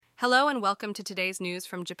Hello and welcome to today's news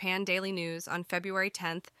from Japan Daily News on February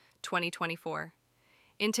 10th, 2024.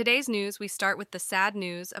 In today's news, we start with the sad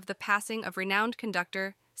news of the passing of renowned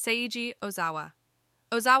conductor Seiji Ozawa.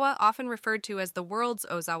 Ozawa, often referred to as the world's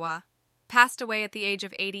Ozawa, passed away at the age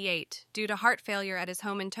of 88 due to heart failure at his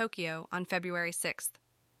home in Tokyo on February 6th.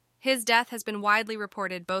 His death has been widely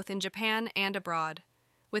reported both in Japan and abroad,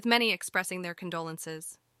 with many expressing their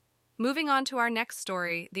condolences. Moving on to our next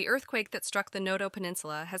story, the earthquake that struck the Noto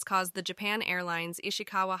Peninsula has caused the Japan Airlines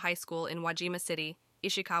Ishikawa High School in Wajima City,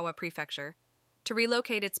 Ishikawa Prefecture, to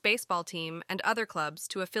relocate its baseball team and other clubs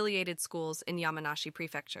to affiliated schools in Yamanashi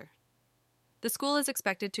Prefecture. The school is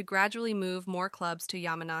expected to gradually move more clubs to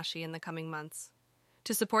Yamanashi in the coming months.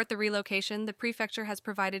 To support the relocation, the prefecture has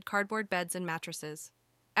provided cardboard beds and mattresses.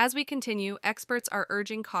 As we continue, experts are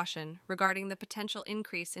urging caution regarding the potential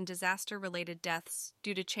increase in disaster-related deaths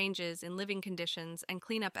due to changes in living conditions and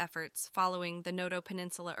cleanup efforts following the Noto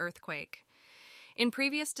Peninsula earthquake. In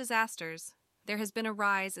previous disasters, there has been a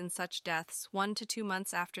rise in such deaths 1 to 2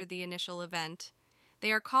 months after the initial event.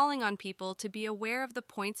 They are calling on people to be aware of the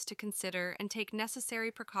points to consider and take necessary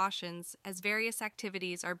precautions as various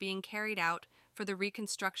activities are being carried out for the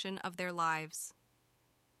reconstruction of their lives.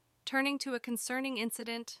 Turning to a concerning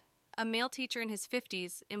incident, a male teacher in his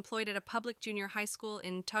 50s employed at a public junior high school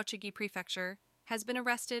in Tochigi Prefecture has been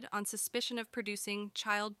arrested on suspicion of producing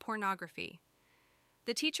child pornography.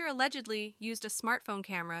 The teacher allegedly used a smartphone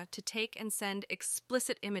camera to take and send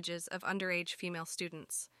explicit images of underage female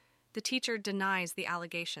students. The teacher denies the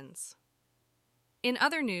allegations. In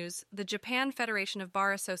other news, the Japan Federation of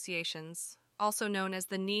Bar Associations, also known as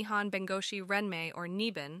the Nihon Bengoshi Renmei or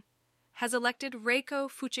NIBEN, has elected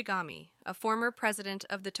Reiko Fuchigami, a former president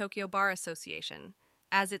of the Tokyo Bar Association,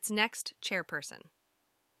 as its next chairperson.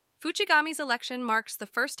 Fuchigami's election marks the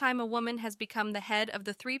first time a woman has become the head of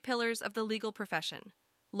the 3 pillars of the legal profession: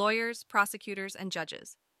 lawyers, prosecutors, and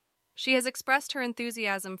judges. She has expressed her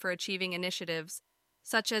enthusiasm for achieving initiatives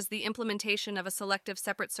such as the implementation of a selective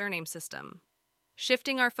separate surname system.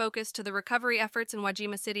 Shifting our focus to the recovery efforts in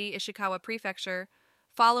Wajima City, Ishikawa Prefecture,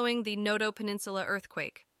 following the Noto Peninsula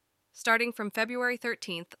earthquake. Starting from February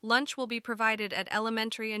 13th, lunch will be provided at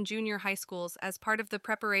elementary and junior high schools as part of the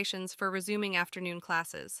preparations for resuming afternoon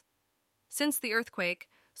classes. Since the earthquake,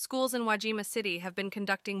 schools in Wajima City have been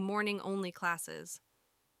conducting morning-only classes.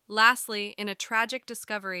 Lastly, in a tragic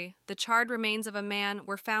discovery, the charred remains of a man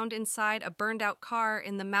were found inside a burned-out car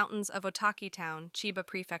in the mountains of Otaki Town, Chiba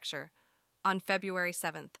Prefecture, on February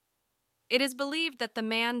 7th. It is believed that the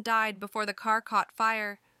man died before the car caught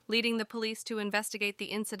fire, leading the police to investigate the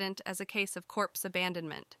incident as a case of corpse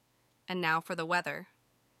abandonment. And now for the weather.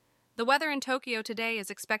 The weather in Tokyo today is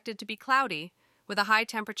expected to be cloudy, with a high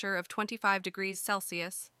temperature of 25 degrees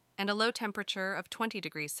Celsius and a low temperature of 20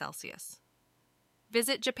 degrees Celsius.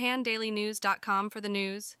 Visit JapanDailyNews.com for the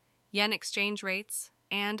news, yen exchange rates,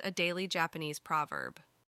 and a daily Japanese proverb.